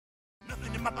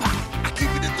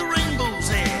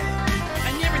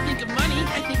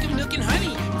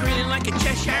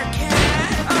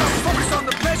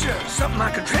something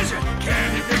like a treasure.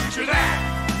 Can you picture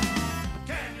that?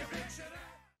 Can you picture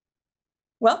that?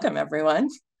 Welcome, everyone.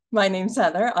 My name's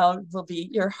Heather. I will be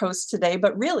your host today,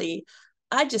 but really,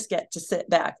 I just get to sit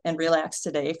back and relax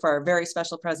today for our very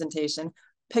special presentation,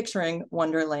 Picturing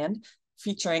Wonderland,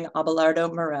 featuring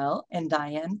Abelardo Morell and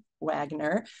Diane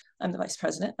Waggoner. I'm the Vice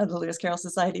President of the Lewis Carroll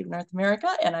Society of North America,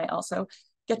 and I also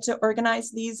get to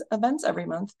organize these events every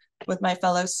month with my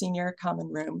fellow senior common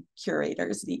room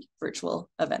curators, the Virtual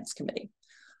Events Committee.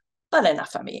 But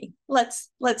enough of me. Let's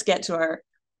get to our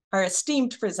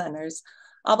esteemed presenters.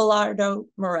 Abelardo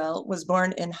Morell was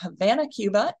born in Havana,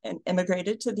 Cuba, and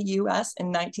immigrated to the US in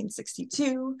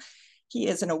 1962. He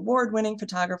is an award-winning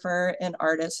photographer and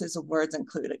artist whose awards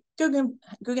include a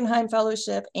Guggenheim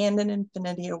Fellowship and an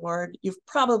Infinity Award. You've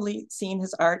probably seen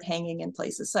his art hanging in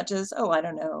places such as, oh, I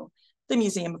don't know, the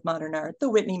Museum of Modern Art, the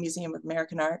Whitney Museum of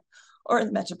American Art, or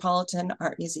the Metropolitan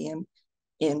Art Museum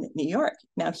in New York.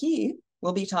 Now he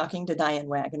will be talking to Diane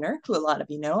Waggoner, who a lot of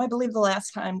you know. I believe the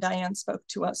last time Diane spoke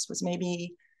to us was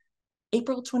maybe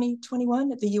April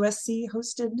 2021 at the USC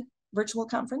hosted virtual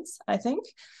conference, I think.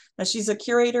 Now, she's a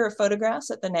curator of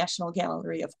photographs at the National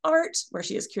Gallery of Art, where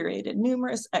she has curated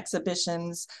numerous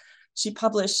exhibitions. She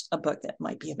published a book that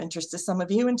might be of interest to some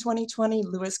of you in 2020,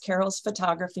 Lewis Carroll's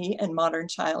Photography and Modern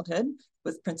Childhood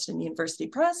with Princeton University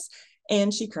Press.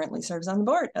 And she currently serves on the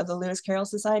board of the Lewis Carroll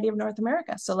Society of North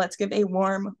America. So let's give a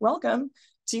warm welcome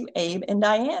to Abe and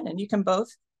Diane. And you can both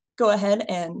go ahead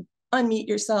and unmute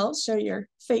yourselves, show your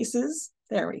faces.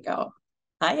 There we go.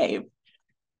 Hi, Abe.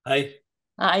 Hi.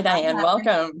 Hi, Diane. Hi.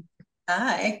 Welcome.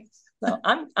 Hi. So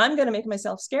I'm going to make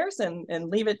myself scarce and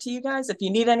leave it to you guys. If you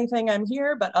need anything, I'm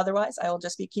here. But otherwise, I will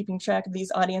just be keeping track of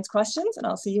these audience questions, and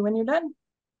I'll see you when you're done.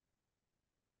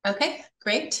 Okay,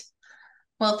 great.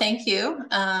 Well, thank you,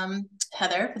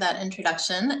 Heather, for that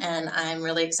introduction. And I'm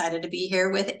really excited to be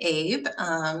here with Abe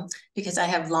because I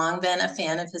have long been a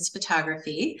fan of his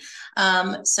photography.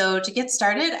 So to get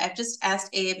started, I've just asked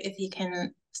Abe if he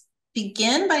can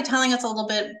begin by telling us a little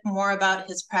bit more about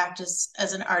his practice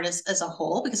as an artist as a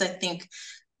whole, because I think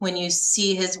when you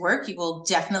see his work, you will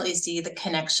definitely see the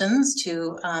connections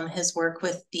to his work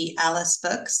with the Alice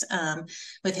books,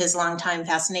 with his longtime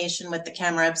fascination with the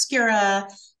camera obscura,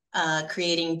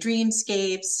 creating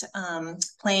dreamscapes,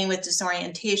 playing with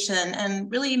disorientation,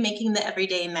 and really making the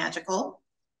everyday magical.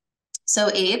 So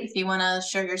Abe, if you want to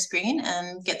share your screen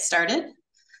and get started,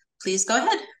 please go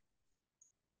ahead.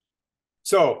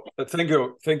 So thank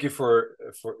you for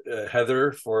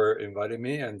Heather for inviting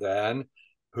me, and Diane,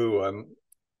 who I'm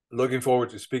looking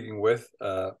forward to speaking with.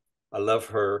 I love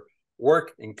her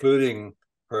work, including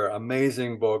her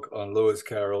amazing book on Lewis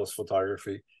Carroll's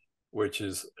photography, which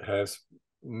has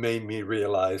made me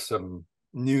realize some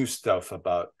new stuff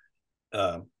about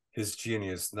his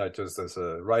genius, not just as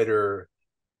a writer,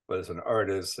 but as an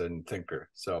artist and thinker.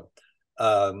 So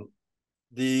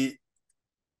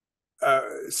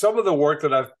some of the work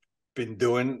that I've been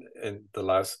doing in the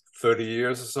last 30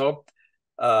 years or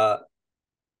so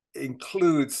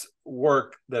includes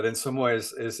work that in some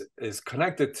ways is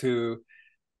connected to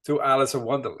Alice in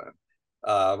Wonderland.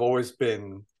 I've always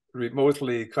been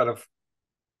remotely kind of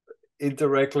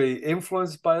indirectly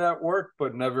influenced by that work,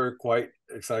 but never quite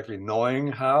exactly knowing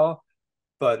how.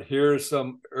 But here's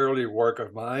some early work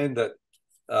of mine that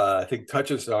I think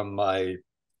touches on my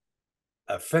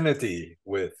affinity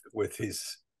with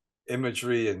his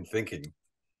imagery and thinking.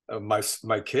 My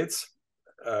kids,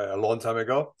 a long time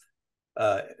ago,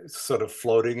 sort of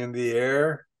floating in the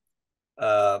air.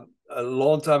 A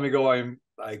long time ago,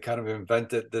 I kind of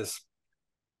invented this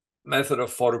method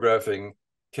of photographing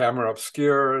camera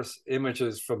obscures,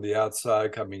 images from the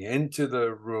outside coming into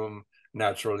the room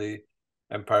naturally.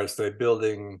 Empire State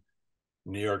Building,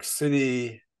 New York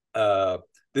City.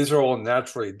 These are all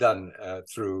naturally done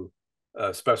through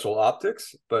special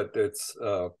optics, but it's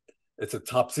a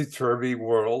topsy-turvy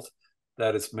world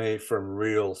that is made from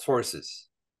real sources.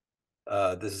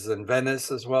 This is in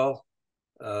Venice as well.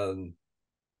 Over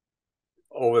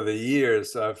the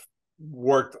years, I've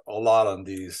worked a lot on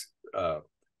these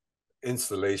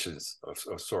installations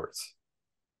of sorts.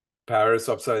 Paris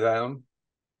upside down.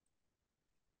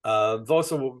 I've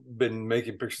also been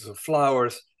making pictures of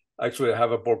flowers. Actually, I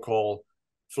have a book called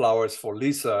Flowers for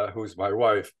Lisa, who's my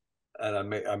wife, and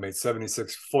I made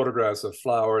 76 photographs of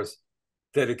flowers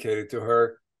dedicated to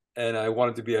her, and I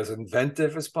wanted to be as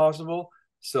inventive as possible.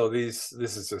 So this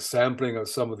is a sampling of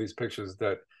some of these pictures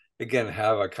that, again,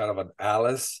 have a kind of an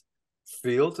Alice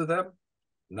feel to them,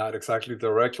 not exactly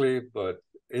directly, but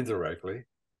indirectly.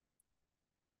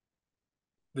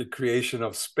 The creation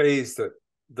of space that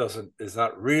is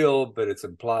not real, but it's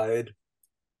implied.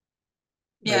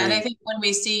 Yeah, and I think when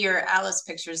we see your Alice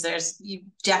pictures, you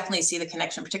definitely see the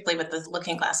connection, particularly with the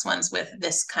looking glass ones, with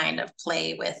this kind of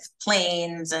play with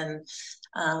planes and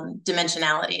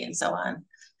dimensionality and so on.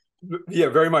 Yeah,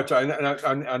 very much. I'm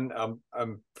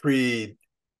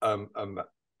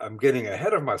getting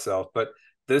ahead of myself, but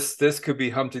this could be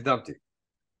Humpty Dumpty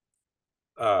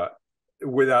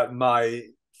without my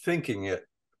thinking it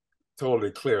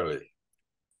totally clearly.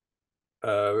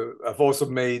 I've also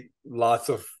made lots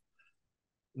of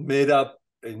made up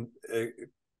in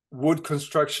wood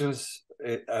constructions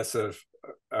as if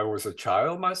I was a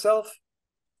child myself,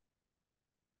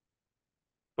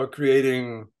 but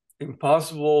creating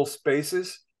impossible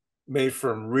spaces made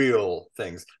from real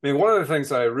things. I mean, one of the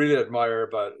things I really admire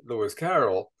about Lewis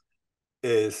Carroll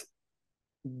is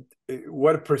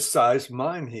what a precise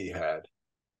mind he had.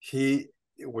 He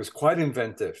was quite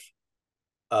inventive,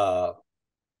 wild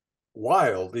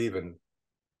even,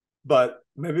 but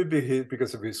maybe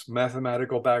because of his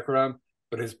mathematical background,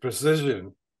 but his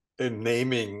precision in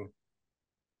naming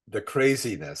the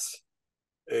craziness,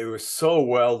 it was so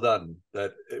well done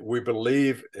that we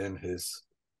believe in his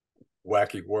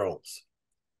wacky worlds.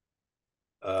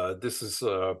 This is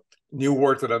a new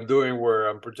work that I'm doing where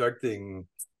I'm projecting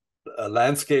a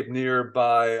landscape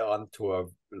nearby onto a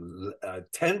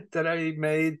tent that I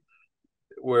made,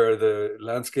 where the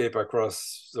landscape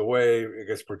across the way it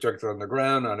gets projected on the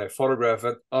ground, and I photograph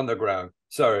it on the ground.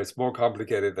 Sorry, it's more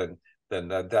complicated than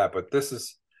that, but this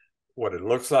is what it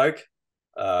looks like,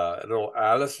 a little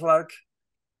Alice-like.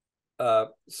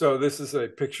 So this is a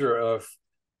picture of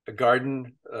a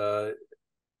garden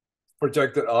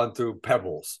projected onto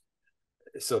pebbles.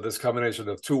 So this combination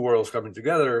of two worlds coming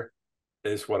together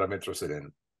is what I'm interested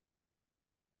in.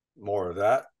 More of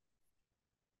that.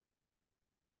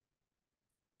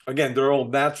 Again, they're all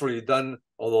naturally done,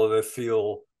 although they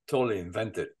feel totally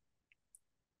invented.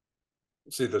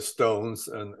 See the stones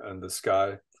and the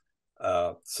sky.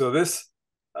 So this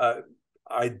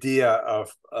idea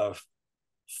of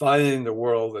finding the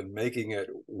world and making it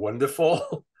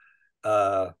wonderful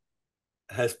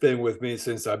has been with me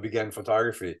since I began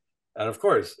photography. And of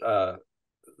course,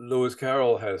 Lewis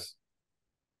Carroll has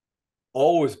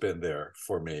always been there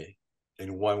for me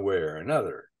in one way or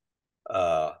another,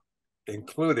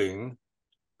 including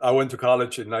I went to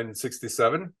college in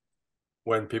 1967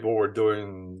 when people were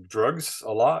doing drugs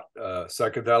a lot,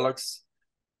 psychedelics.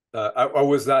 I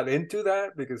was not into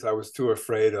that because I was too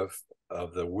afraid of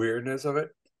the weirdness of it.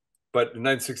 But in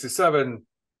 1967,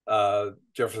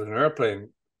 Jefferson Airplane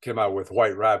came out with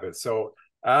White Rabbit. So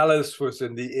Alice was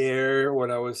in the air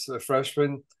when I was a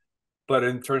freshman, but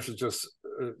in terms of just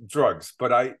drugs.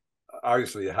 But I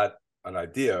obviously had an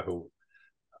idea who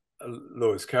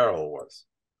Lewis Carroll was.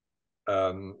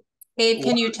 Abe,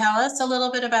 can you tell us a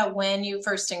little bit about when you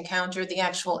first encountered the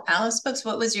actual Alice books?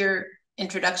 What was your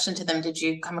introduction to them? Did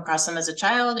you come across them as a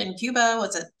child in Cuba?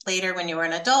 Was it later when you were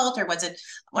an adult, or was it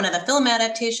one of the film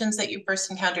adaptations that you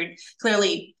first encountered?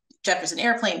 Clearly, Jefferson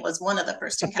Airplane was one of the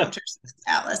first encounters with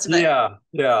Alice. But yeah.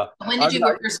 When did you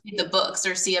first read the books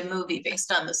or see a movie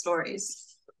based on the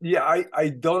stories? Yeah, I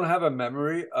don't have a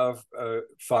memory of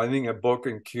finding a book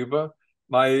in Cuba.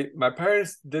 My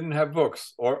parents didn't have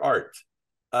books or art.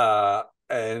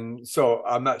 And so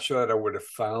I'm not sure that I would have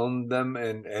found them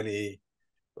in any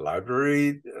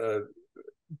library,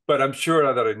 but I'm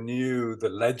sure that I knew the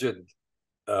legend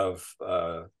of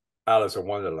Alice in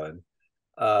Wonderland.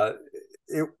 But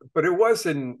it was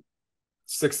in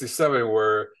 67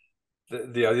 where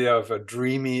the idea of a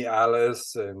dreamy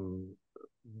Alice and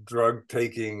drug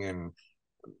taking and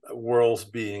worlds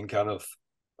being kind of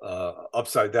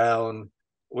upside down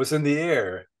was in the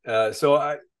air. That's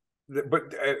not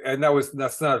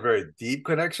a very deep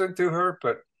connection to her,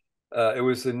 but it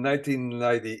was in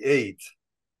 1998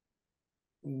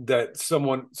 that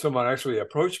someone actually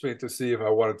approached me to see if I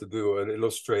wanted to do an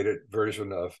illustrated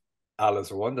version of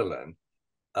Alice in Wonderland.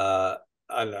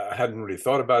 And I hadn't really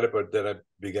thought about it, but then I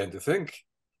began to think.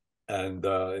 And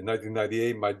in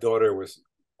 1998, my daughter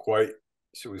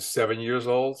she was 7 years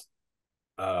old.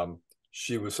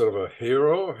 She was sort of a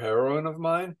heroine of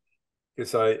mine,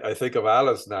 because I think of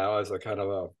Alice now as a kind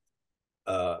of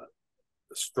a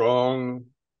strong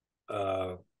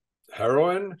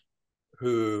heroine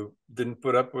who didn't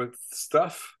put up with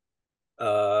stuff.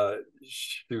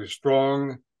 She was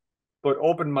strong, but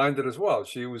open-minded as well.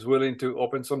 She was willing to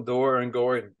open some door and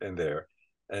go in there.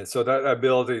 And so that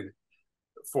ability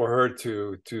for her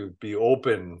to be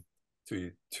open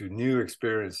to new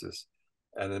experiences.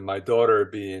 And then my daughter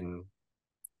being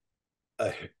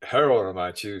a heroine of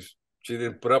mine, she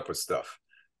didn't put up with stuff.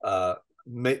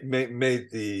 Made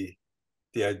the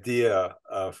the idea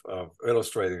of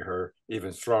illustrating her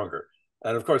even stronger.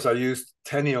 And of course, I used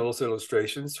Tenniel's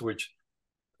illustrations, which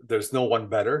there's no one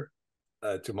better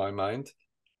to my mind.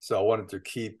 So I wanted to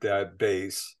keep that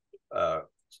base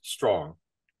strong.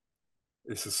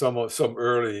 This is some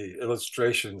early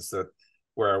illustrations that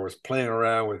where I was playing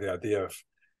around with the idea of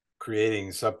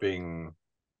creating something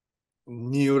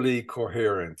newly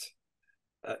coherent.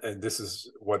 And this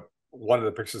is what one of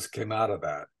the pictures came out of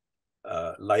that.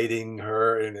 Lighting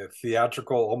her in a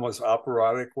theatrical, almost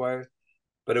operatic way.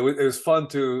 But it was fun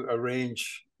to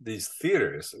arrange these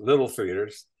theaters, little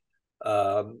theaters,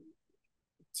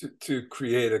 to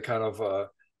create a kind of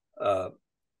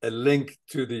a link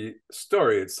to the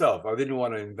story itself. I didn't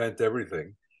want to invent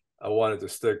everything. I wanted to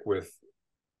stick with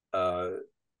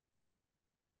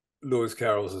Lewis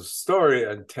Carroll's story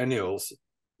and Tenniel's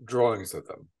drawings of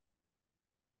them.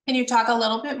 Can you talk a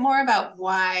little bit more about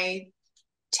why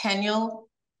Tenniel,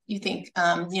 you think,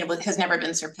 has never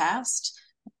been surpassed?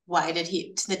 Why did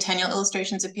the Tenniel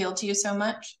illustrations appeal to you so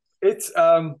much? It's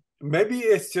maybe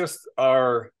it's just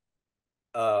our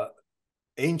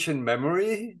ancient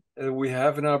memory that we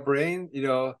have in our brain.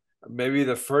 Maybe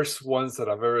the first ones that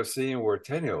I've ever seen were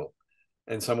Tenniel,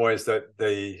 in some ways that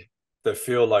they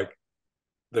feel like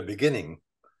the beginning.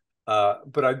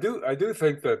 But I do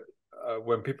think that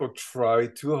when people try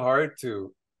too hard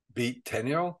to beat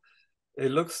Tenniel,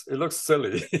 it looks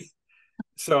silly.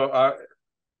 So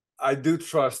I do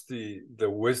trust the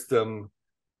wisdom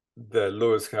that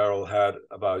Lewis Carroll had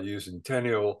about using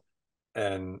Tenniel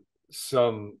and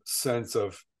some sense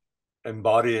of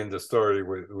embodying the story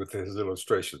with his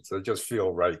illustrations. They just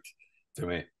feel right to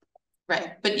me.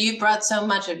 Right, but you brought so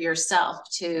much of yourself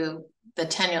to the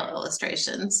Tenniel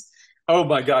illustrations. Oh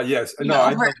my God, yes.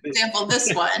 For example,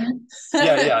 this one.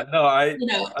 Yeah. No, I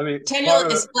mean,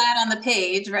 Tenniel is flat on the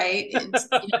page, right? It's,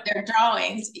 they're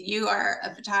drawings. You are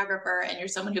a photographer, and you're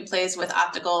someone who plays with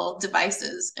optical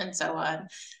devices and so on.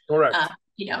 Correct.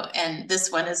 And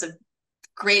this one is a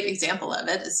great example of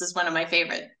it. This is one of my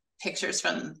favorite pictures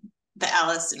from the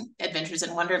Alice Adventures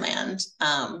in Wonderland,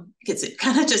 because it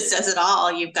kind of just says it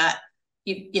all. You've got.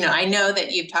 I know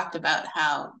that you've talked about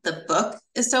how the book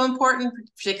is so important,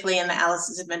 particularly in the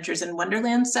Alice's Adventures in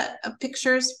Wonderland set of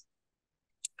pictures.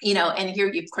 And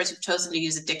here you've chosen to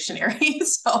use a dictionary.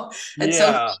 So it's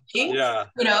so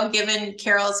funny, given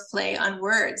Carroll's play on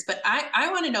words. But I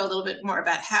want to know a little bit more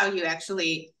about how you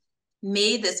actually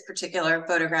made this particular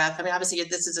photograph. I mean, obviously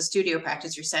this is a studio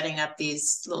practice. You're setting up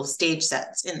these little stage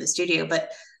sets in the studio,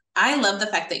 but I love the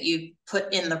fact that you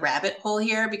put in the rabbit hole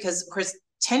here, because of course,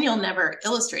 Tenniel never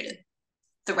illustrated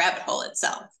the rabbit hole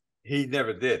itself. He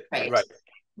never did. Right.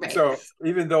 So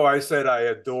even though I said I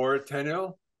adore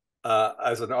Tenniel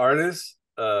as an artist,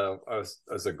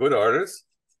 as a good artist,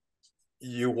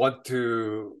 you want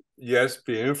to, yes,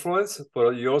 be influenced,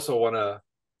 but you also want to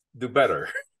do better.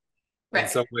 Right. In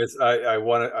some ways,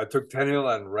 I took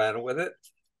Tenniel and ran with it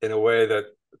in a way that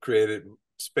created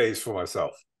space for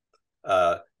myself.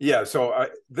 So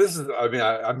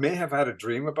I may have had a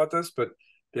dream about this, but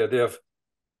the idea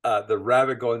of the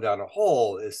rabbit going down a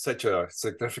hole is such a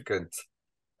significant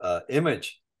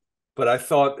image. But I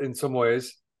thought in some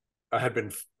ways, I had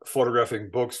been photographing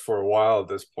books for a while at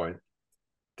this point.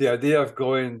 The idea of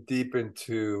going deep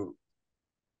into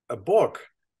a book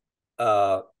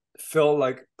felt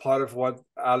like part of what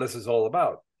Alice is all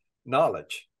about,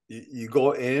 knowledge. You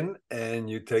go in and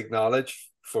you take knowledge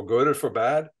for good or for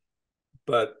bad,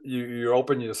 but you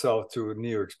open yourself to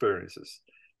new experiences.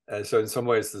 And so in some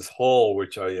ways, this hole,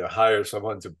 which I hire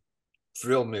someone to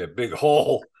drill me a big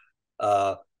hole.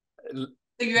 So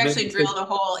you actually drilled a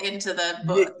hole into the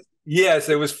book. Yes,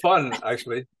 it was fun,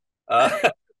 actually. And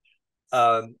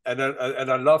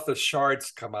I love the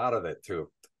shards come out of it,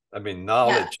 too. I mean,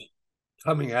 knowledge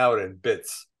coming out in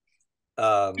bits.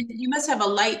 You must have a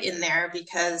light in there,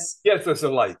 because... Yes, there's a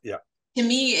light, yeah. To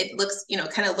me, it looks,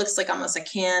 kind of looks like almost a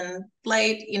can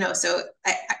light, so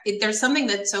there's something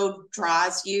that so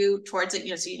draws you towards it,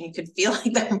 so you could feel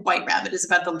like the white rabbit is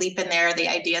about to leap in there, the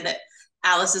idea that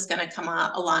Alice is going to come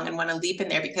along and want to leap in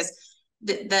there, because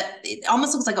that it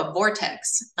almost looks like a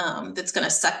vortex that's going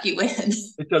to suck you in.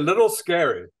 It's a little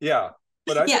scary, yeah.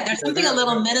 But there's something a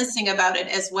little menacing about it,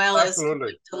 as well as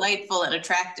delightful and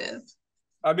attractive.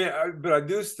 I mean, but I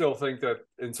do still think that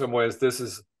in some ways this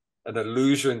is an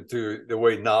allusion to the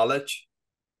way knowledge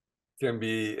can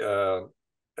be a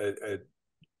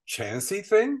chancy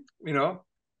thing.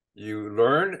 You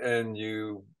learn and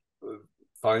you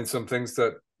find some things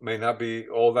that may not be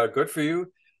all that good for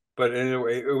you. But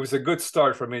anyway, it was a good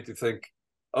start for me to think,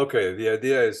 okay, the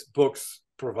idea is books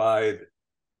provide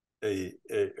a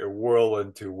world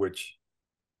into which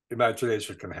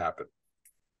imagination can happen.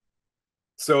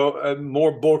 So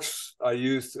more books. I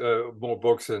used more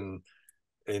books in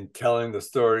telling the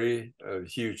story.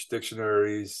 Huge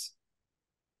dictionaries.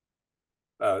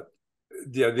 The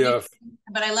idea of.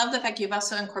 But I love the fact you've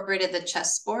also incorporated the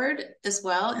chessboard as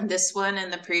well in this one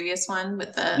and the previous one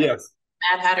with the Yes.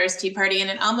 Mad Hatter's Tea Party, and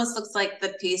it almost looks like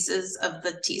the pieces of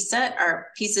the tea set are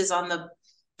pieces on the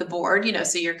board, you know,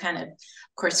 so you're kind of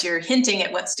course, you're hinting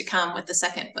at what's to come with the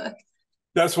second book.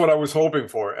 That's what I was hoping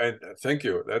for, and thank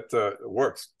you. That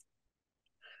works.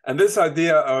 And this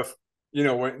idea of, you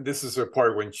know, when this is a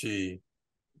part when she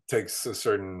takes a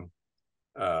certain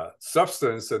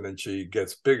substance and then she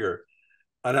gets bigger,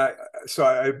 and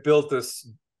I built this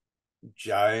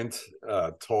giant,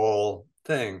 tall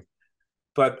thing,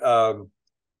 but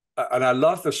and I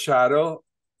love the shadow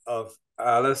of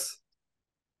Alice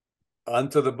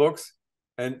onto the books.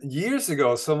 And years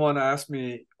ago, someone asked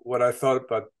me what I thought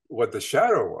about what the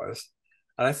shadow was,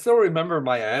 and I still remember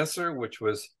my answer, which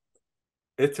was,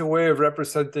 it's a way of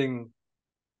representing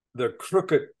the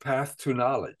crooked path to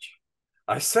knowledge.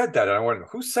 I said that, and I went,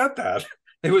 who said that?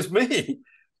 It was me.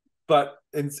 But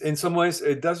in some ways,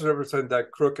 it does represent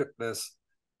that crookedness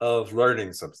of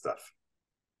learning some stuff.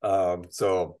 And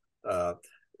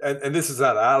this is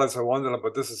not Alice in Wonderland,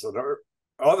 but this is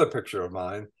another picture of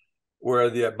mine,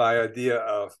 where my idea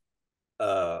of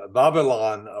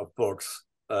Babylon of books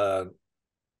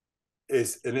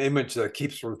is an image that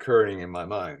keeps recurring in my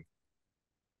mind.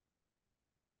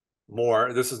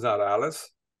 More, this is not Alice.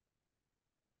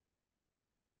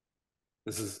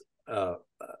 This is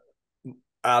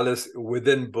Alice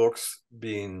within books,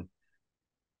 being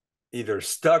either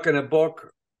stuck in a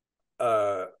book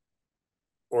or,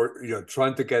 you know,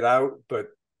 trying to get out, but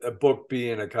a book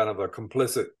being a kind of a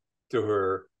complicit to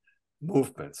her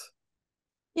movements.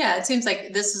 Yeah, it seems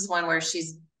like this is one where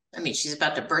she's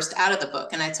about to burst out of the book.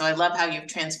 And so I love how you've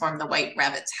transformed the White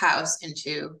Rabbit's house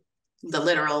into the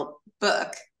literal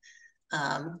book.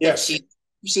 Yes.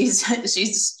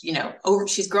 She's, you know,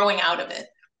 she's growing out of it,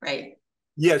 right?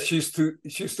 Yes, she's too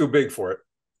big for it.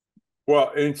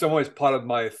 Well, in some ways, part of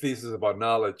my thesis about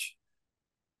knowledge,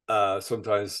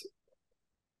 sometimes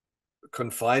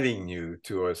confining you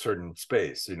to a certain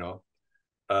space, you know.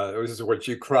 This is where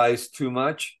she cries too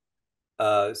much.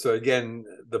 So again,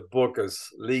 the book is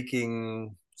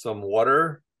leaking some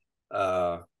water.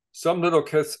 Some little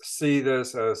kids see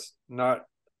this as not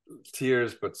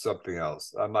tears, but something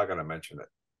else. I'm not going to mention it.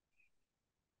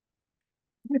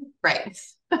 Right.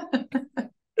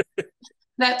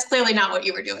 That's clearly not what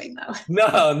you were doing, though.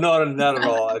 No, not at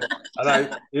all. And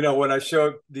I, you know, when I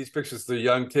showed these pictures to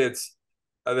young kids,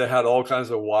 they had all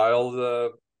kinds of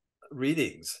wild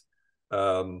readings.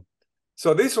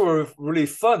 So these were really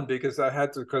fun because I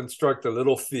had to construct a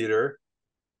little theater,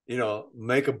 you know,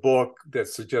 make a book that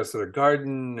suggested a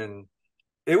garden, and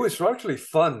it was actually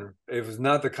fun. It was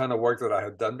not the kind of work that I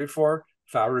had done before,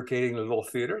 fabricating little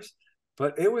theaters,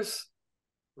 but it was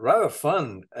rather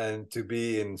fun, and to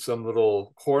be in some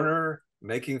little corner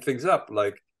making things up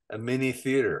like a mini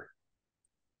theater.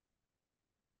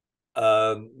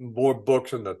 More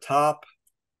books on the top.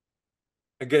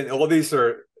 Again, all these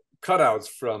are cutouts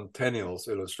from Tenniel's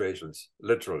illustrations,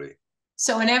 literally.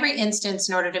 So in every instance,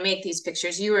 in order to make these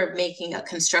pictures, you were making a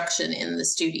construction in the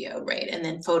studio, right? And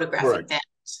then photographing that.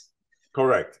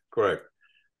 Correct.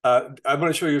 I'm going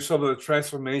to show you some of the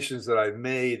transformations that I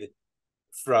made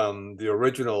from the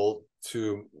original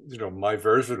to, you know, my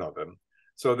version of him.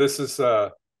 So this is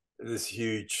this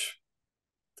huge,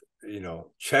 you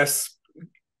know, chess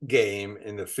game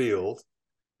in the field.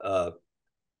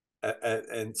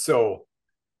 And so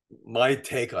my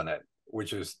take on it,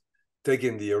 which is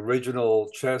taking the original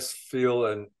chess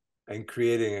field and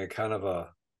creating a kind of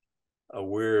a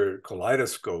weird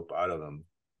kaleidoscope out of them,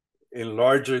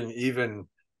 enlarging even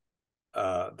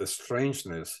the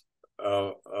strangeness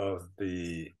of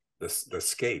the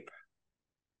scape.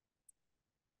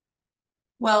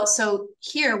 Well, so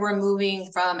here we're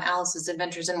moving from Alice's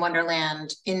Adventures in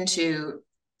Wonderland through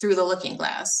the Looking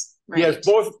Glass, right? Yes,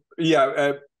 both.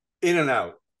 Yeah, in and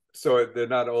out. So they're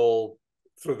not all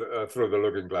through the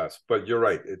Looking Glass. But you're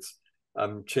right.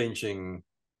 I'm changing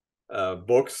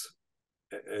books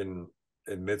in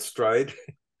mid stride.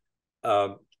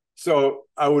 So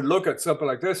I would look at something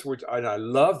like this, and I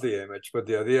love the image, but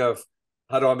the idea of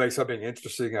how do I make something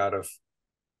interesting out of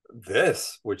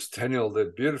this, which Tenniel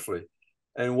did beautifully.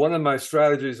 And one of my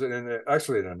strategies,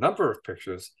 actually in a number of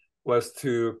pictures, was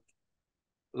to,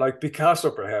 like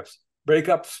Picasso perhaps, break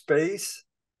up space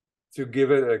to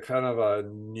give it a kind of a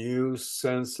new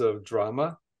sense of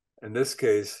drama. In this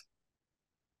case,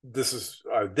 this is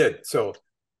I did. So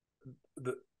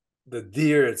the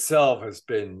deer itself has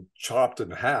been chopped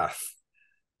in half.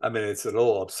 I mean, it's a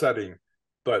little upsetting,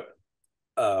 but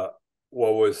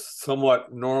what was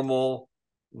somewhat normal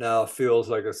now feels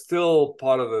like it's still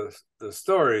part of the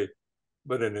story,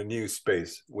 but in a new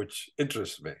space, which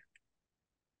interests me.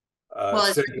 Well,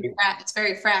 it's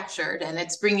very fractured, and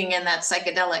it's bringing in that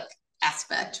psychedelic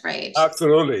aspect, right?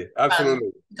 Absolutely,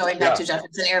 absolutely. Going back to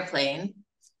Jefferson Airplane.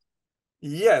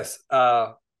 Yes.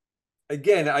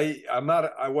 Again,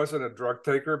 I wasn't a drug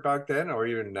taker back then, or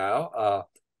even now.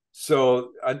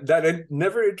 So that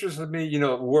never interested me. You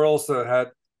know, worlds that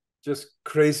had just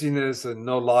craziness and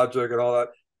no logic and all that.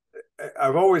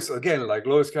 I've always, again, like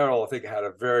Lewis Carroll, I think had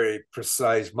a very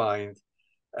precise mind,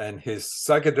 and his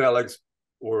psychedelics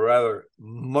were rather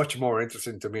much more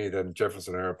interesting to me than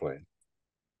Jefferson Airplane.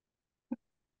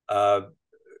 One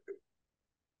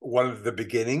of the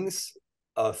beginnings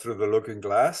Through the Looking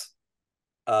Glass,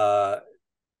 and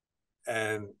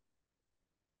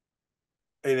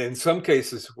in some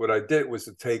cases, what I did was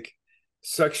to take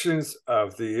sections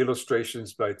of the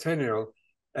illustrations by Tenniel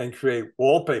and create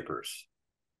wallpapers,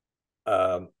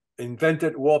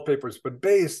 invented wallpapers, but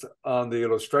based on the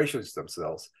illustrations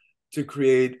themselves, to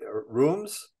create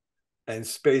rooms and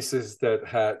spaces that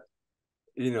had,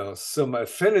 you know, some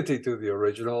affinity to the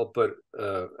original, but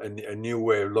a new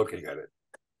way of looking at it.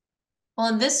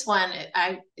 Well, in this one,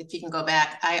 if you can go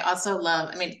back, I also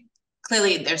love, I mean,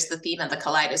 clearly there's the theme of the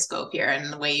kaleidoscope here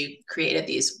and the way you created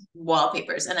these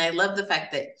wallpapers. And I love the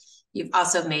fact that you've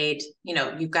also made, you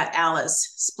know, you've got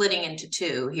Alice splitting into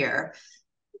two here,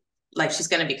 like she's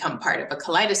going to become part of a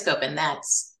kaleidoscope. And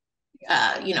that's,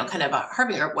 you know, kind of a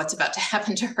harbinger of what's about to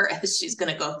happen to her as she's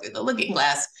going to go through the looking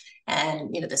glass.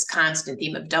 And, you know, this constant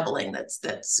theme of doubling that's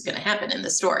going to happen in the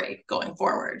story going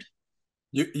forward.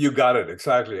 You got it,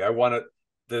 exactly. I wanted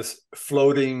this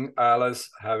floating Alice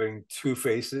having two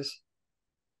faces,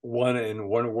 one in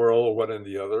one world, one in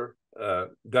the other.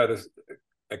 That is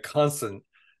a constant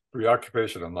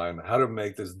preoccupation of mine, how to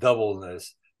make this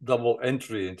doubleness, double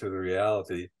entry into the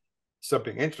reality,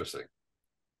 something interesting.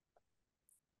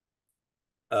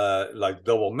 Like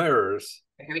double mirrors.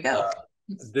 Here we go.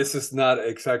 This is not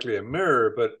exactly a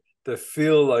mirror, but to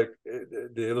feel like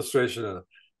the illustration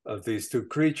of these two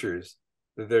creatures,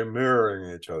 that they're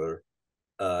mirroring each other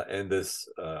in this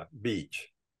beach.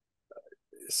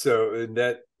 So in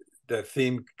that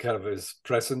theme kind of is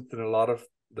present in a lot of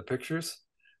the pictures,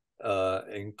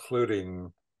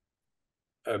 including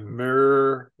a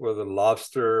mirror where the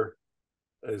lobster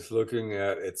is looking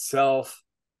at itself,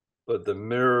 but the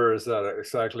mirror is not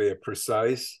exactly a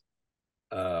precise,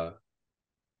 you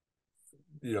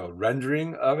know,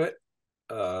 rendering of it.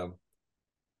 I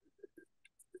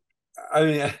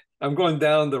mean, I'm going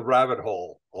down the rabbit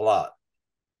hole a lot,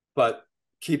 but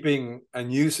keeping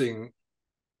and using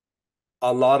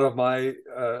a lot of my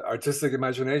artistic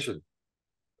imagination.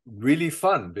 Really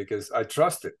fun, because I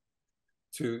trust it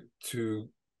to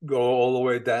go all the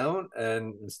way down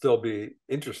and still be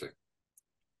interesting.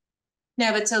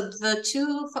 Yeah, but so the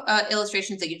two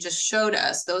illustrations that you just showed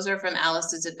us, those are from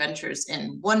Alice's Adventures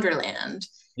in Wonderland.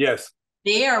 Yes.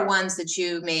 They are ones that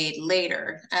you made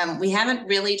later. We haven't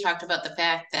really talked about the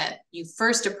fact that you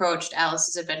first approached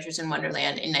Alice's Adventures in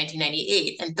Wonderland in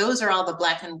 1998, and those are all the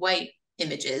black and white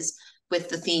images with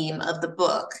the theme of the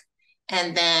book.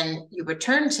 And then you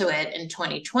returned to it in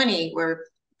 2020, where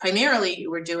primarily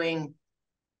you were doing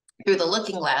Through the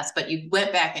Looking Glass, but you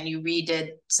went back and you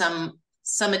redid some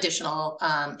additional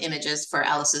images for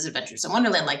Alice's Adventures in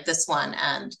Wonderland, like this one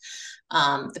and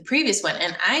the previous one.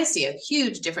 And I see a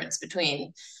huge difference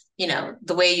between, you know,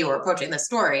 the way you were approaching the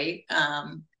story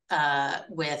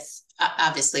with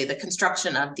obviously the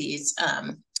construction of these,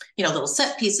 you know, little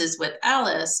set pieces with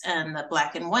Alice and the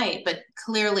black and white, but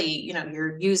clearly, you know,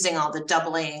 you're using all the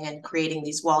doubling and creating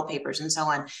these wallpapers and so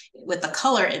on with the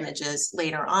color images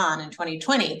later on in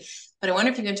 2020. But I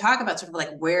wonder if you can talk about sort of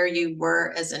like where you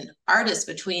were as an artist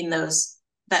between those,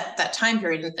 that time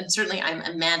period. And certainly I'm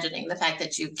imagining the fact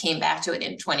that you came back to it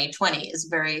in 2020 is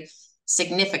very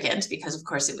significant, because of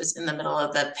course it was in the middle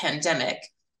of the pandemic.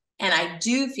 And I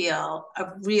do feel a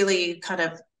really kind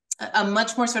of a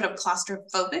much more sort of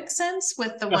claustrophobic sense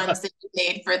with the ones that you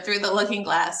made for Through the Looking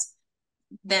Glass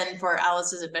than for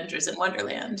Alice's Adventures in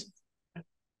Wonderland.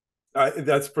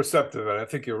 That's perceptive, and I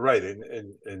think you're right.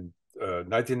 In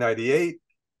 1998,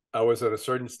 I was at a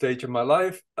certain stage in my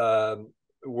life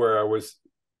where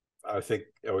I think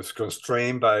I was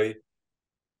constrained by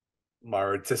my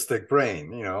artistic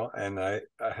brain, you know, and I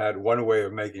had one way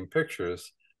of making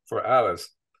pictures for Alice.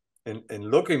 In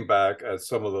looking back at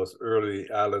some of those early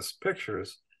Alice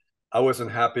pictures, I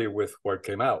wasn't happy with what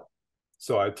came out.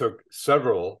 So I took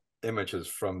several images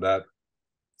from that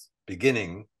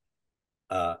beginning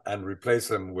and replace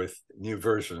them with new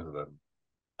versions of them.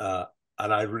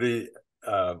 And I really,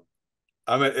 I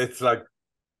mean, it's like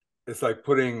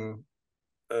putting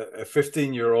a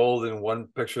 15-year-old in one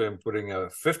picture and putting a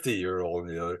 50-year-old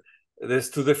in the other. There's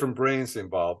two different brains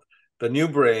involved. The new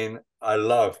brain I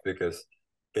love because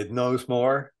it knows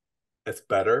more, it's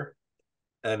better,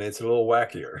 and it's a little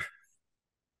wackier.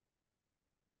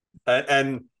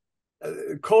 And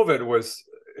COVID was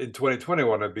in 2020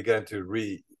 when I began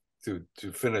to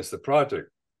finish the project.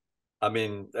 I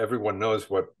mean, everyone knows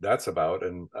what that's about,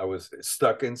 and I was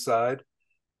stuck inside,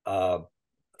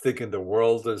 thinking the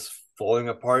world is falling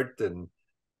apart, and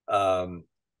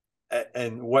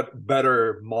what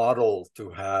better model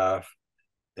to have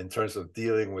in terms of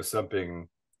dealing with something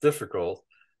difficult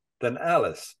than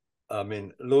Alice. I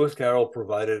mean, Lewis Carroll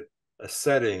provided a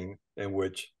setting in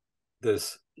which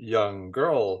this young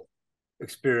girl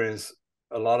experienced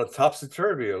a lot of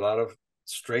topsy-turvy, a lot of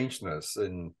strangeness,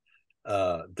 and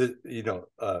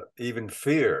even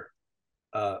fear.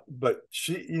 But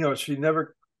she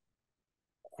never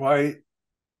quite,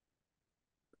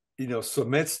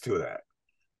 submits to that.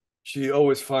 She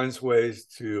always finds ways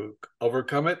to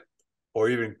overcome it or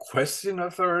even question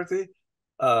authority.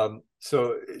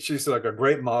 So she's like a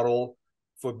great model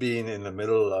for being in the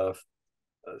middle of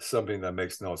something that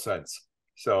makes no sense.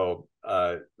 So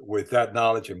with that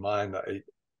knowledge in mind,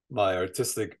 my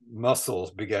artistic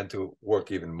muscles began to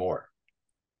work even more.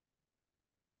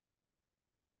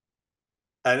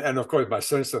 And of course, my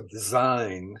sense of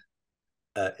design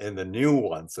in the new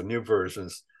ones, the new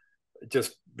versions,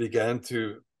 just began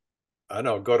to,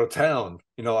 go to town.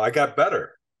 I got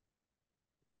better.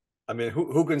 I mean,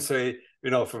 who can say,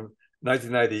 from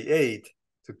 1998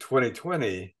 to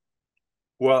 2020,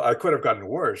 well, I could have gotten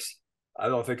worse. I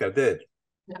don't think I did.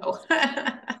 No.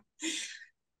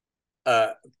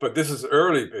 But this is an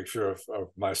early picture of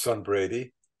my son,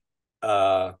 Brady.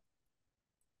 The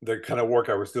kind of work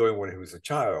I was doing when he was a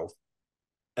child.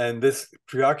 And this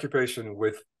preoccupation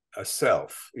with a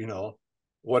self,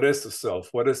 what is the self?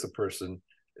 What is the person?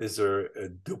 Is there a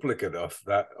duplicate of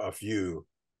that, of you?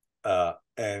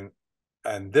 And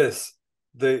this,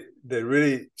 they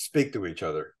really speak to each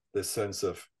other, this sense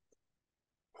of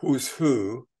who's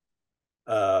who,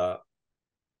 how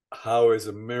is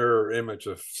a mirror image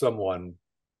of someone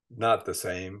not the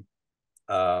same?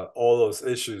 All those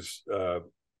issues,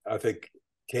 I think,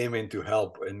 came in to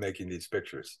help in making these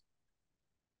pictures.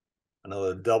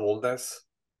 Another doubleness.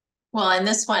 Well, in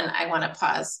this one, I want to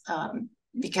pause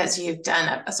because you've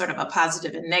done a sort of a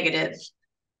positive and negative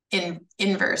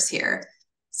inverse here.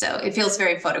 So it feels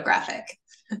very photographic.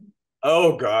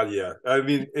 Oh, God, yeah. I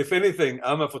mean, if anything,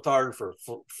 I'm a photographer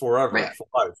forever, right. for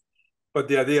life. But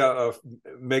the idea of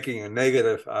making a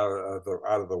negative out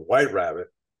of the white rabbit,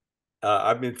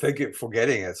 I've been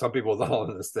forgetting it. Some people don't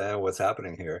understand what's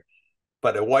happening here.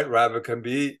 But a white rabbit can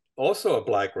be also a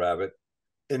black rabbit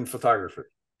in photography.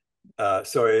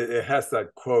 So it has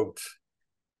that quote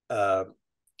to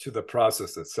the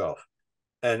process itself.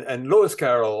 And Lewis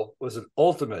Carroll was an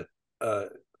ultimate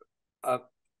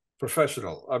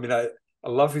professional. I mean, I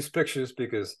love his pictures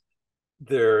because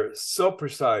they're so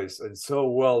precise and so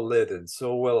well lit and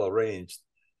so well arranged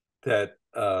that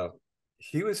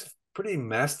he was pretty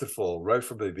masterful right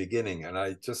from the beginning. And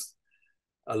I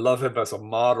love him as a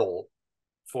model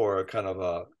for kind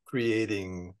of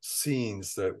creating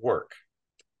scenes that work.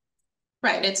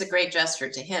 Right. It's a great gesture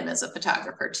to him as a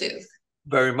photographer too.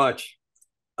 Very much.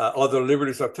 Other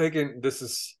liberties I've taken, this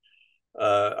is,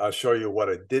 I'll show you what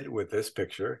I did with this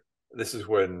picture. This is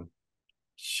when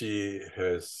she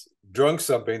has drunk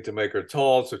something to make her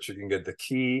tall so she can get the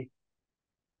key.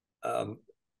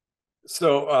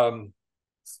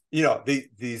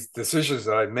 These decisions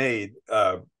that I made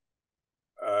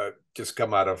just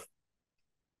come out of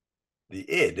the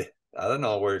id. I don't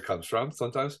know where it comes from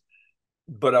sometimes,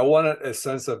 but I wanted a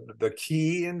sense of the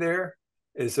key in there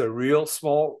is a real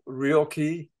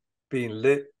key being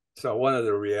lit. So I wanted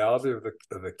the reality of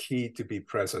the key to be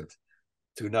present,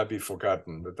 to not be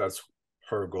forgotten. That's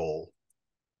her goal.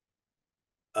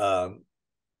 And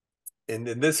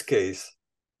in this case,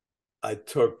 I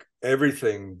took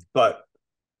everything but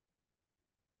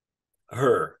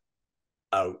her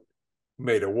out,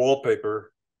 made a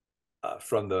wallpaper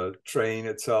from the train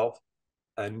itself,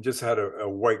 and just had a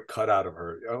white cutout of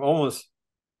her, almost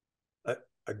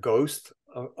a ghost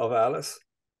of Alice.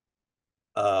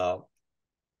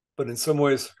 But in some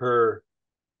ways, her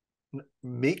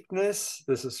meekness,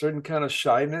 there's a certain kind of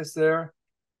shyness there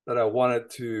that I wanted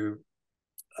to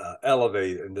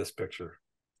elevate in this picture.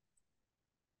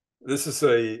 This is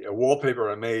a wallpaper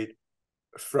I made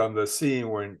from the scene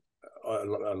where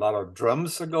a lot of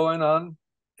drums are going on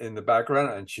in the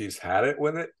background, and she's had it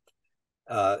with it.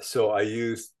 So I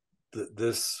used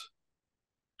this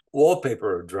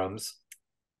wallpaper of drums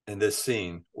in this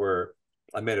scene where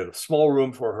I made a small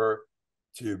room for her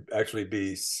to actually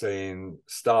be saying,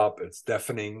 stop, it's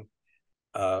deafening.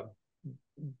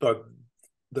 But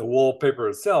the wallpaper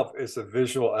itself is a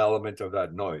visual element of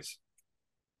that noise.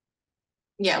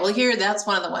 Yeah, well, here, that's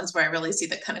one of the ones where I really see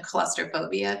the kind of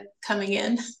claustrophobia coming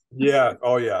in. Yeah,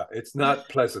 oh yeah, it's not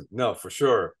pleasant, no, for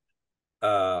sure.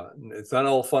 It's not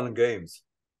all fun and games.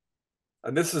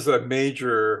 And this is a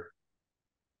major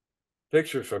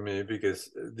picture for me because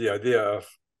the idea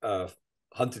of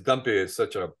Humpty Dumpty is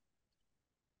such a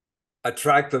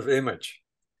attractive image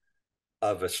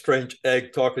of a strange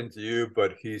egg talking to you,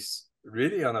 but he's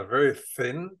really on a very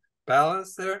thin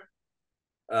balance there.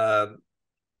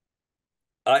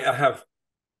 I have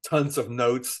tons of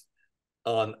notes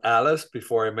on Alice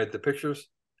before I made the pictures.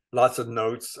 Lots of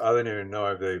notes. I don't even know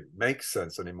if they make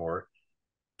sense anymore.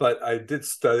 But I did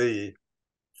study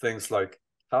things like,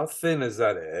 how thin is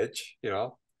that edge? You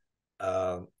know,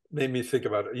 made me think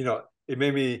about it. You know, it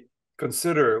made me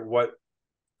consider what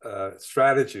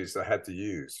strategies I had to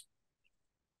use.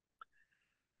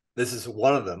 This is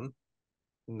one of them.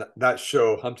 Not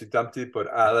show Humpty Dumpty,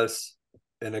 but Alice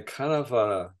in a kind of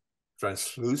a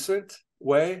translucent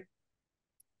way.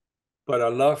 But I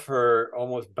love her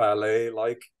almost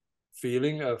ballet-like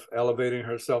feeling of elevating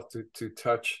herself to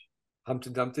touch Humpty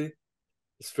Dumpty.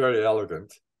 It's very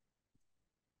elegant.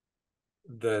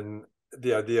 Then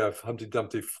the idea of Humpty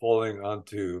Dumpty falling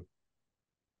onto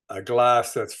a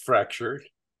glass that's fractured,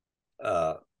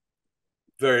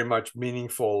 very much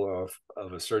meaningful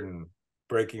of a certain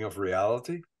breaking of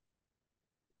reality.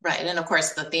 Right, and of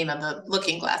course the theme of the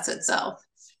looking glass itself.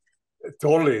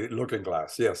 Totally looking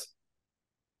glass, yes.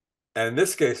 And in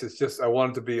this case, it's just, I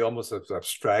wanted to be almost as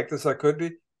abstract as I could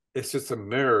be. It's just a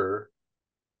mirror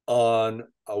on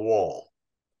a wall.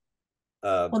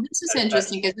 Well, this is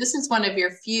interesting because this is one of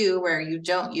your few where you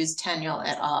don't use tenule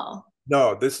at all.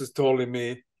 No, this is totally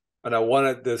me. And I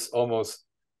wanted this almost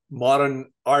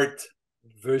modern art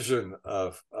vision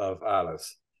of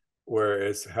Alice, where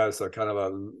it has a kind of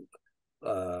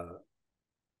a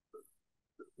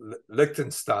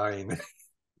Liechtenstein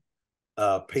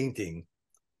painting.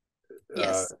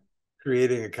 Yes.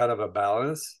 Creating a kind of a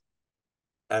balance.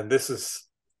 And this is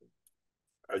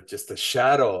just a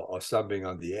shadow of something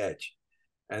on the edge.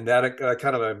 And that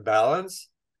kind of imbalance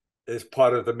is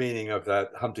part of the meaning of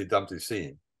that Humpty Dumpty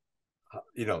scene.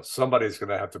 You know, somebody's going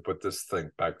to have to put this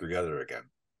thing back together again.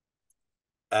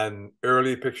 An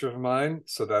early picture of mine,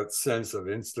 so that sense of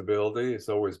instability has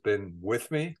always been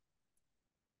with me,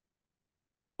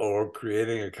 or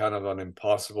creating a kind of an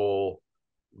impossible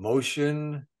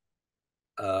motion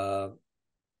of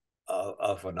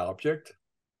an object.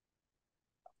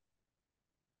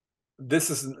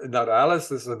 This is not Alice.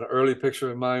 This is an early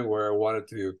picture of mine where I wanted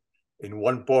to, in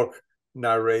one book,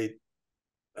 narrate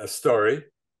a story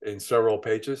in several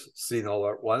pages, seen all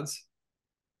at once.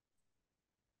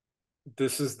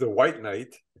 This is the White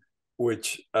Knight,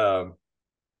 which, and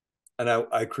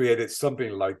I created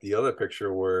something like the other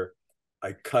picture where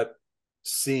I cut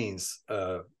scenes,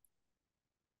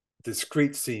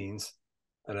 discrete scenes,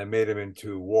 and I made them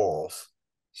into walls,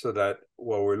 so that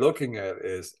what we're looking at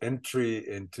is entry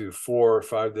into 4 or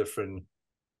 5 different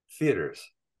theaters.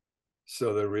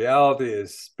 So the reality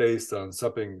is based on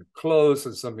something close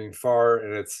and something far,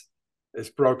 and it's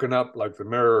broken up like the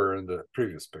mirror in the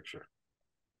previous picture.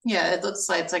 Yeah, it looks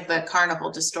like it's like the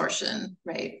carnival distortion,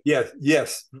 right?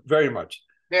 Yes, very much.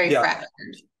 Very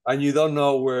fractured. And you don't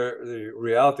know where the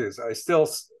reality is. I still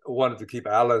wanted to keep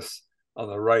Alice on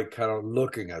the right, kind of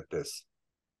looking at this.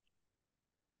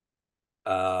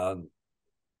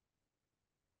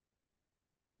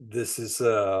 This is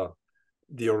the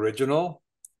original.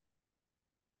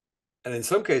 And in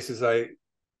some cases, I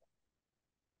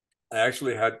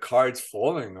actually had cards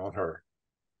falling on her.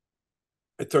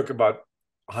 It took about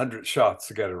 100 shots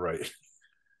to get it right.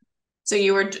 So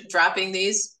you were dropping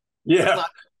these? Yeah.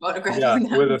 Photographing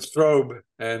them? With a strobe,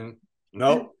 and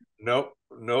nope.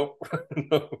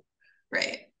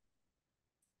 Right.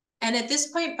 And at this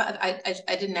point, I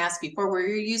didn't ask before, were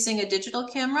you using a digital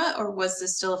camera or was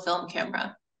this still a film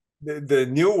camera? The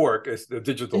new work is the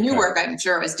digital The new camera. work, I'm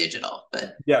sure, was digital,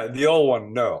 but yeah, the old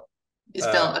one, no. It's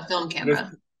a film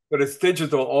camera. But it's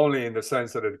digital only in the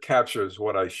sense that it captures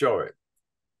what I show it.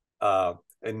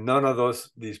 And none of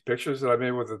these pictures that I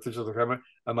made with the digital camera,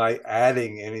 am I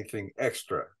adding anything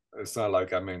extra? It's not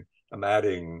like I'm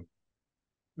adding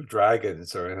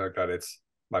dragons or anything like that. It's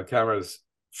my camera's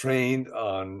trained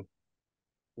on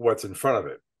what's in front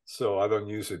of it. So I don't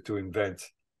use it to invent,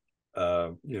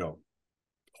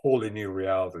 wholly new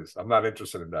realities. I'm not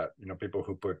interested in that. People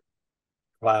who put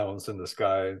clouds in the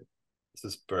sky, this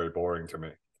is very boring to me.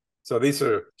 So these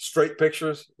are straight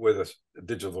pictures with a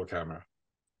digital camera.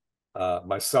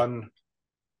 My son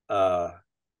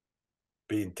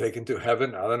being taken to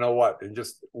heaven, I don't know what, and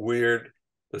just weird.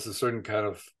 There's a certain kind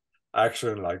of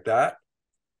action like that.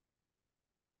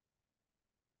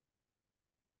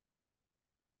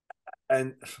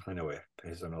 And anyway,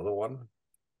 here's another one.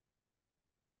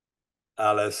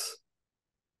 Alice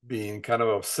being kind of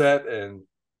upset and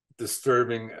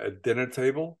disturbing a dinner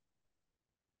table.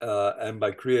 And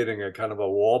by creating a kind of a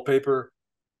wallpaper,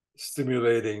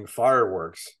 stimulating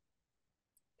fireworks,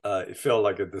 it felt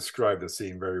like it described the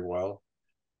scene very well.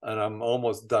 And I'm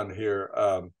almost done here.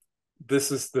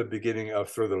 This is the beginning of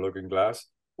Through the Looking Glass,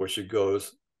 where she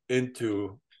goes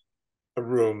into a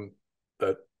room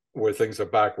where things are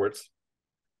backwards.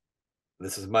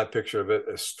 This is my picture of it,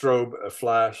 a strobe, a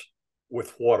flash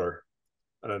with water.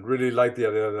 And I really like the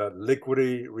idea of that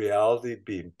liquidy reality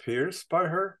being pierced by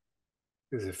her,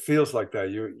 because it feels like that.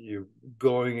 You're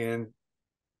going in,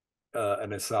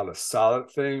 and it's not a solid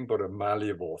thing, but a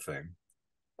malleable thing.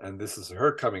 And this is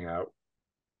her coming out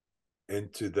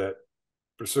into that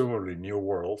presumably new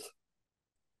world.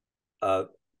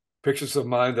 Pictures of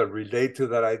mine that relate to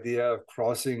that idea of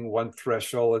crossing one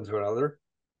threshold into another.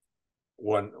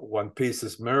 One piece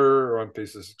is mirror, one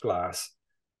piece is glass,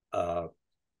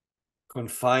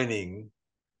 confining,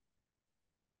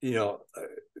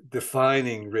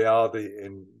 defining reality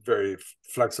in very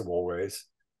flexible ways.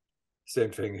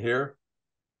 Same thing here.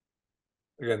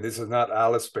 Again, this is not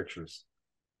Alice pictures.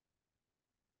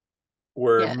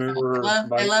 Where yeah, mirror.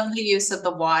 I love the use of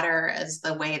the water as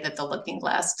the way that the looking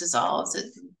glass dissolves.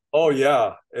 Oh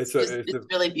yeah, it's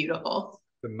really beautiful.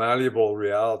 The malleable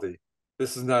reality.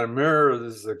 This is not a mirror.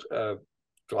 This is a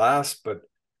glass, but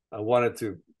I wanted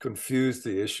to confuse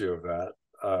the issue of that,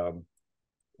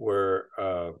 where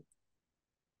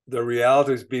the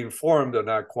realities being formed are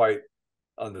not quite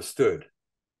understood.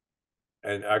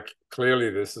 And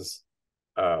clearly this is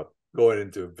going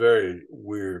into a very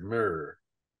weird mirror.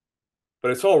 But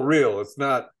it's all real.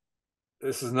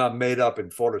 This is not made up in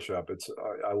Photoshop.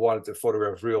 I wanted to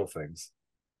photograph real things.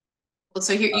 Well,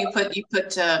 so here you put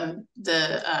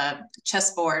the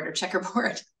chessboard or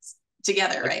checkerboard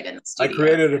together, right? In the studio. I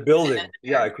created a building.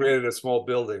 Yeah, I created a small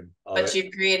building. But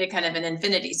you've created kind of an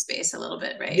infinity space a little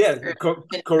bit, right? Yeah,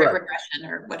 correct. Regression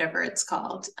or whatever it's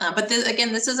called. But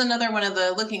again, this is another one of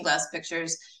the looking glass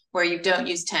pictures where you don't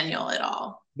use tenule at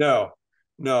all. No,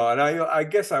 and I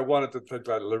guess I wanted to take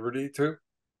that liberty too.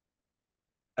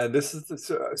 And this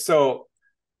is so.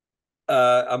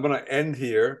 I'm going to end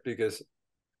here because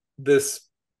this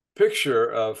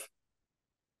picture of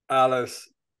Alice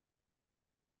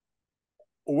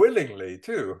willingly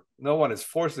too, no one is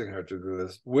forcing her to do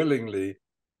this, willingly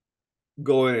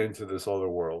going into this other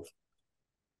world.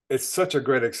 It's such a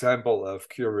great example of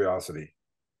curiosity,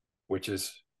 which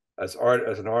is as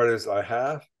an artist I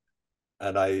have,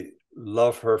 and I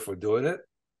love her for doing it.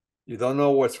 You don't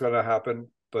know what's going to happen,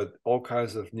 but all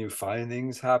kinds of new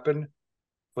findings happen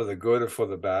for the good or for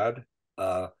the bad.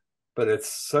 But it's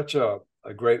such a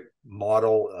great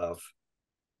model of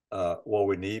what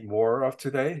we need more of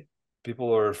today.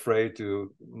 People are afraid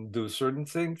to do certain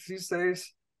things these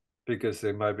days because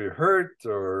they might be hurt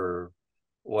or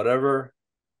whatever.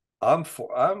 I'm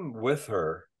with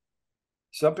her.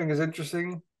 Something is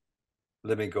interesting,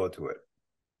 let me go to it.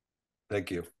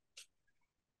 Thank you.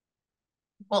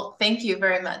 Well, thank you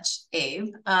very much,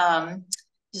 Abe.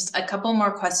 Just a couple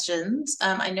more questions.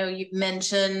 I know you've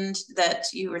mentioned that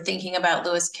you were thinking about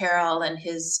Lewis Carroll and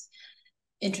his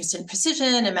interest in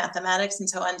precision and mathematics and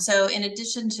so on. So in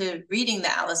addition to reading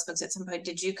the Alice books at some point,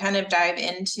 did you kind of dive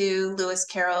into Lewis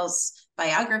Carroll's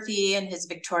biography and his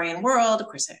Victorian world? Of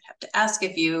course, I'd have to ask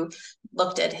if you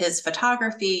looked at his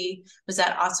photography. Was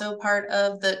that also part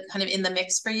of the kind of in the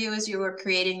mix for you as you were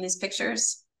creating these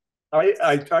pictures?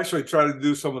 I actually tried to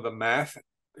do some of the math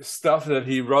stuff that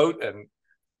he wrote, and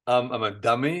I'm a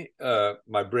dummy.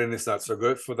 My brain is not so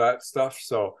good for that stuff.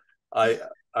 So I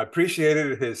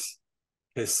appreciated his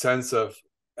sense of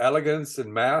elegance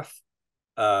in math,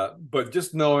 but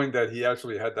just knowing that he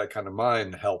actually had that kind of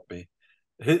mind helped me.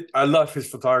 I love his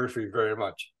photography very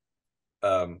much,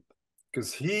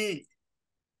 because he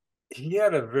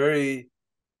had a very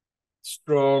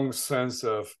strong sense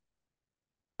of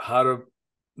how to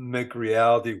make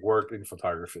reality work in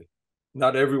photography.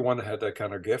 Not everyone had that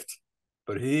kind of gift,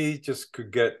 but he just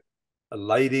could get a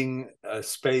lighting, a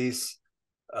space,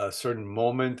 a certain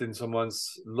moment in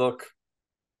someone's look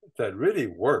that really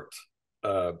worked.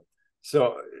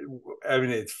 So, I mean,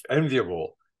 it's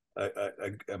enviable.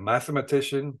 A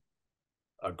mathematician,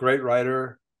 a great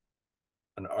writer,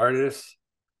 an artist.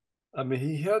 I mean,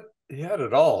 he had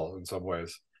it all in some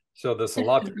ways. So there's a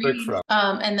lot to pick from.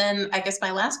 And then I guess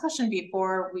my last question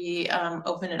before we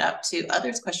open it up to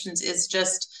others' questions is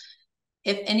just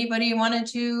if anybody wanted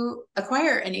to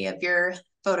acquire any of your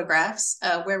photographs,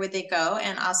 where would they go?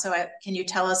 And also, can you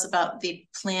tell us about the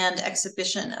planned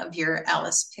exhibition of your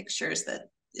Alice pictures that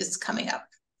is coming up?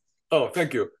 Oh,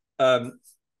 thank you. I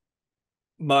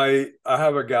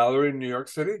have a gallery in New York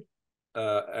City,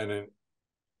 and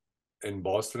in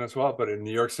Boston as well. But in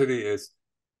New York City, it's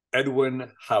Edwin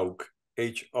Houk,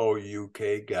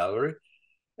 Houk Gallery,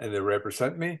 and they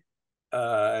represent me.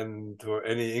 And for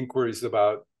any inquiries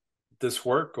about this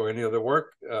work or any other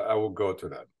work, I will go to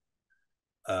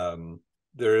them.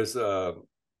 There is an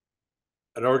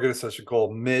organization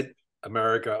called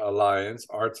Mid-America Alliance,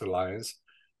 Arts Alliance,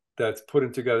 that's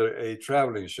putting together a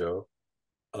traveling show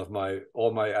of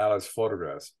all my Alice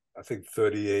photographs. I think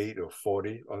 38 or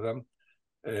 40 of them.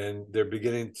 And they're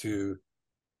beginning to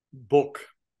book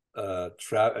a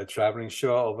traveling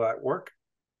show of that work,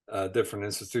 different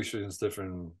institutions,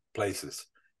 different places.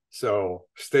 So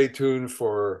stay tuned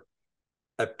for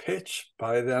a pitch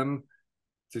by them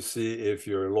to see if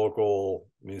your local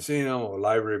museum or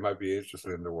library might be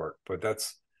interested in the work. But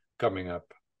that's coming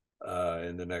up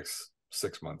in the next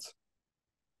 6 months.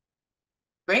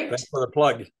 Great. Thanks for the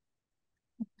plug.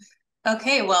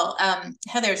 Okay, well,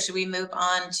 Heather, should we move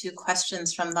on to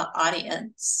questions from the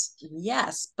audience?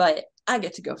 Yes, but I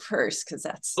get to go first because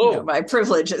that's my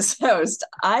privilege as host.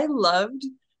 I loved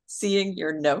seeing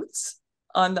your notes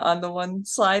on the one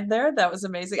slide there. That was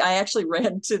amazing. I actually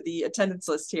ran to the attendance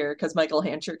list here because Michael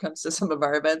Hancher comes to some of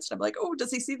our events. And I'm like, oh,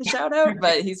 does he see the shout out?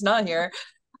 But he's not here.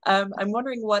 I'm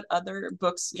wondering what other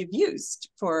books you've used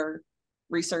for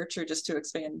research or just to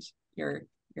expand your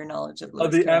knowledge of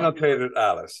Lewis the Carroll. Annotated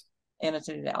Alice.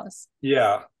 Annotated Alice.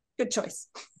 Yeah. Good choice.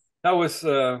 That was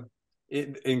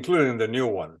including the new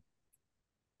one.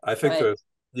 I think so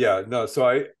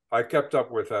I kept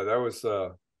up with that. That was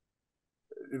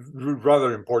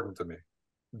rather important to me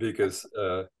because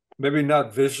maybe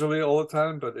not visually all the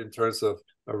time, but in terms of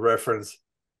a reference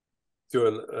to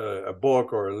a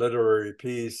book or a literary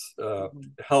piece,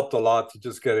 helped a lot to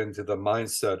just get into the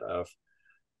mindset of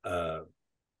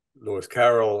Lewis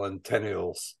Carroll and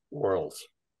Tenniel's worlds.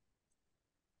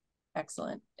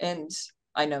 Excellent. And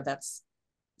I know that's,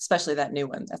 especially that new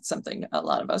one, that's something a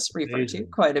lot of us refer to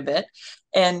quite a bit.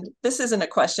 And this isn't a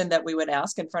question that we would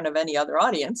ask in front of any other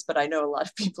audience, but I know a lot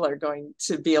of people are going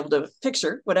to be able to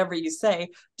picture whatever you say.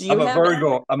 I'm a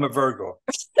Virgo.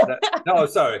 No,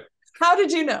 sorry. How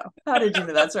did you know? How did you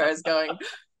know that's where I was going?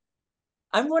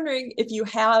 I'm wondering if you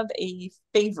have a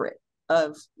favorite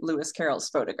of Lewis Carroll's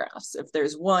photographs. If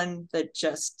there's one that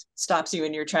just stops you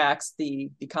in your tracks,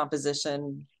 the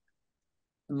composition,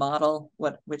 model,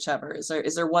 whichever.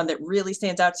 Is there one that really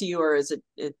stands out to you, or is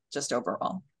it just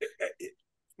overall?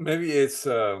 Maybe it's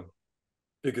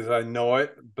because I know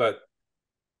it, but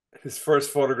his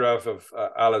first photograph of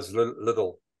Alice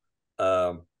Little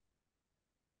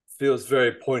feels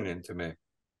very poignant to me.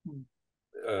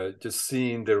 Just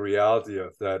seeing the reality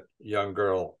of that young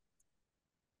girl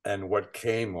and what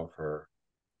came of her,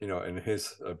 in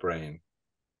his brain.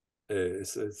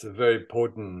 It's a very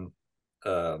potent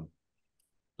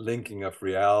linking of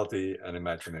reality and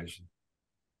imagination.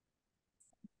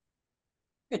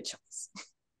 Good choice.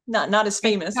 Not as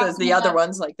famous as the other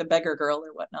ones like the Beggar Girl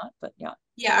or whatnot, but yeah.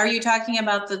 Yeah, are you talking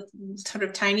about the sort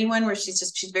of tiny one where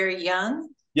she's very young?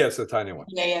 Yes, a tiny one.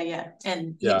 Yeah.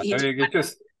 And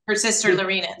her sister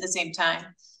Lorena at the same time.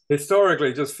 Historically,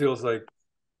 it just feels like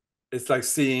it's like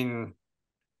seeing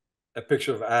a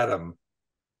picture of Adam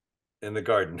in the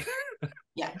garden.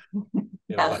 Yeah.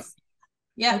 Yes.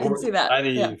 Yeah, I can see that.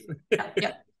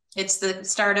 Yeah. It's the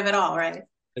start of it all, right?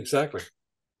 Exactly.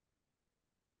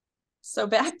 So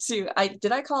back to,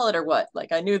 did I call it or what?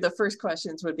 Like, I knew the first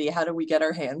questions would be, how do we get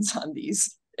our hands on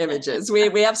these images?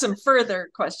 We have some further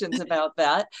questions about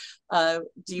that.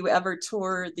 Do you ever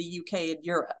tour the UK and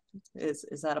Europe?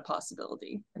 Is that a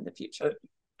possibility in the future?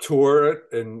 Tour it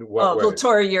in what way? We'll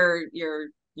tour your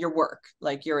work,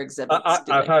 like your exhibits.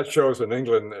 I've had shows in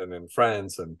England and in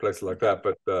France and places like that,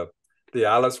 but the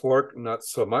Alice work, not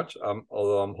so much.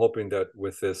 Although I'm hoping that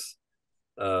with this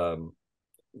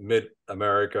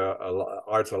Mid-America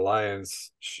Arts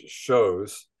Alliance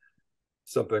shows,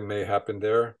 something may happen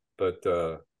there. But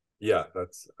yeah,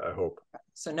 that's, I hope.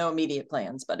 So no immediate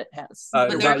plans, but it has.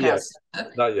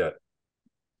 Not yet.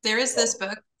 There is this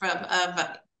book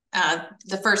of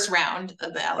the first round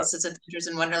of the Alice's Adventures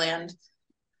in Wonderland.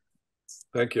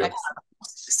 Thank you.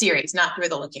 Series, not Through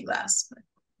the Looking Glass.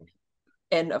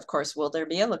 And of course, will there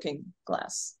be a looking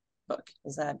glass book?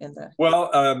 Is that in the? Well,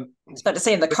 I was about to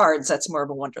say in the cards. That's more of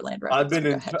a Wonderland reference.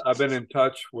 I've been in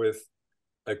touch with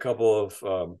a couple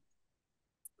of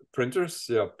printers,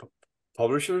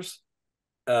 publishers,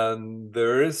 and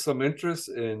there is some interest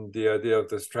in the idea of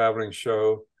this traveling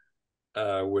show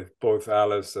with both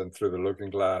Alice and Through the Looking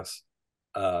Glass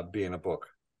being a book.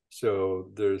 So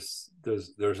there's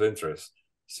interest.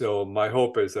 So my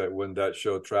hope is that when that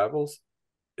show travels,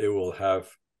 it will have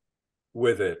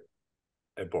with it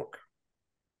a book.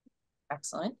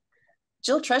 Excellent.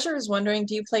 Jill Treasure is wondering,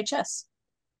 do you play chess?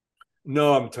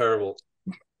 No, I'm terrible.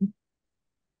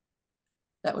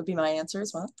 That would be my answer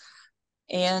as well.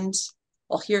 And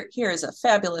well, here is a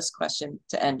fabulous question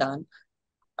to end on.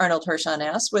 Arnold Hirschon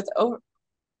asks, with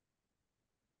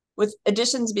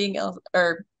editions being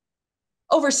over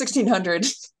 1,600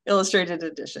 illustrated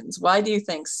editions, why do you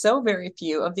think so very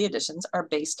few of the editions are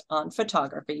based on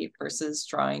photography versus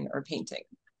drawing or painting?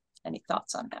 Any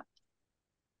thoughts on that?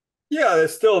 Yeah,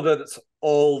 it's still that it's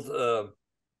old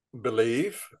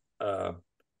belief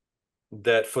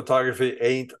that photography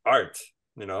ain't art,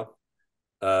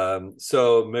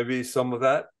 so maybe some of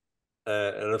that,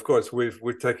 and of course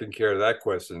we've taken care of that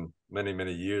question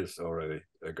many years already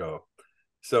ago.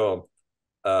 So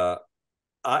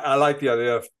I like the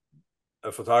idea of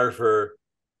a photographer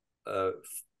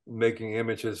making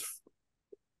images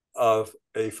of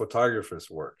a photographer's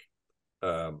work,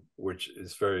 which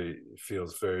is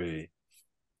feels very,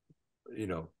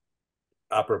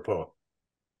 apropos.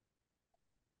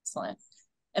 Excellent.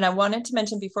 And I wanted to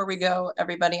mention before we go,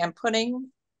 everybody, I'm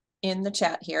putting in the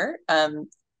chat here.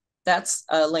 That's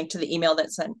a link to the email that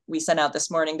we sent out this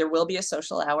morning. There will be a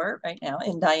social hour right now,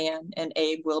 and Diane and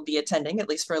Abe will be attending at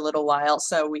least for a little while,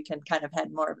 so we can kind of have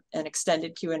more of an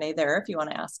extended Q&A there if you want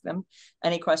to ask them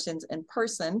any questions in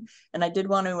person. And I did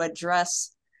want to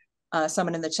address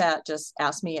someone in the chat just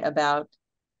asked me about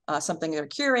something they're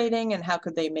curating and how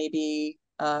could they maybe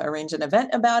arrange an event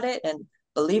about it. And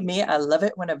believe me, I love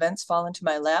it when events fall into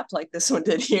my lap like this one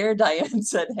did here. Diane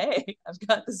said, hey, I've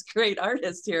got this great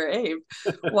artist here, Abe.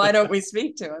 Why don't we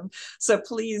speak to him? So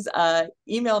please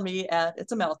email me at,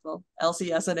 it's a mouthful,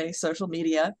 LCSNA social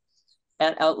media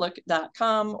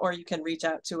 @outlook.com, or you can reach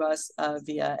out to us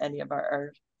via any of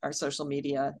our social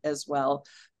media as well.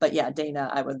 But yeah, Dana,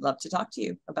 I would love to talk to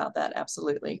you about that.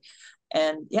 Absolutely.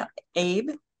 And yeah,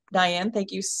 Abe, Diane,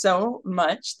 thank you so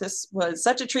much. This was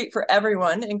such a treat for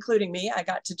everyone, including me. I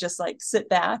got to just like sit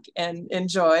back and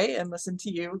enjoy and listen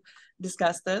to you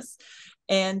discuss this.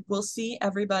 And we'll see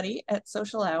everybody at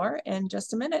Social Hour in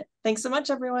just a minute. Thanks so much,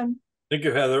 everyone. Thank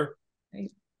you, Heather.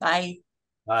 Bye.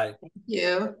 Bye. Thank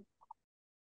you.